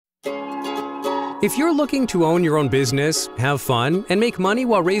If you're looking to own your own business, have fun, and make money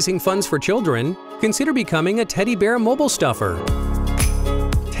while raising funds for children, consider becoming a Teddy Bear Mobile Stuffer.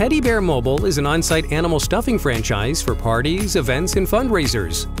 Teddy Bear Mobile is an on-site animal stuffing franchise for parties, events, and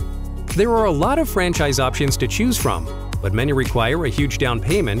fundraisers. There are a lot of franchise options to choose from, but many require a huge down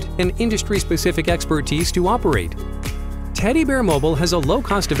payment and industry-specific expertise to operate. Teddy Bear Mobile has a low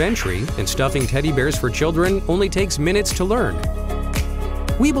cost of entry, and stuffing teddy bears for children only takes minutes to learn.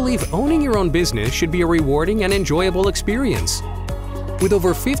 We believe owning your own business should be a rewarding and enjoyable experience. With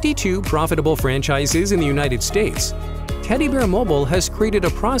over 52 profitable franchises in the United States, Teddy Bear Mobile has created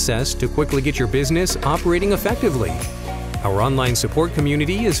a process to quickly get your business operating effectively. Our online support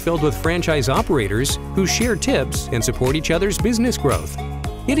community is filled with franchise operators who share tips and support each other's business growth.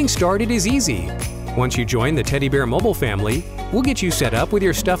 Getting started is easy. Once you join the Teddy Bear Mobile family, we'll get you set up with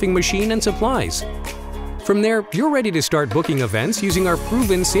your stuffing machine and supplies. From there, you're ready to start booking events using our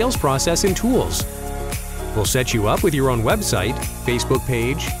proven sales process and tools. We'll set you up with your own website, Facebook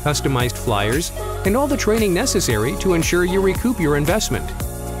page, customized flyers, and all the training necessary to ensure you recoup your investment.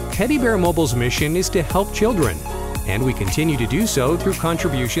 Teddy Bear Mobile's mission is to help children, and we continue to do so through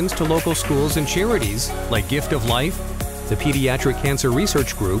contributions to local schools and charities like Gift of Life, the Pediatric Cancer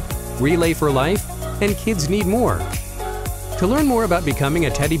Research Group, Relay for Life, and Kids Need More. To learn more about becoming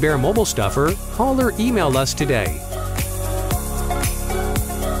a Teddy Bear Mobile Stuffer, call or email us today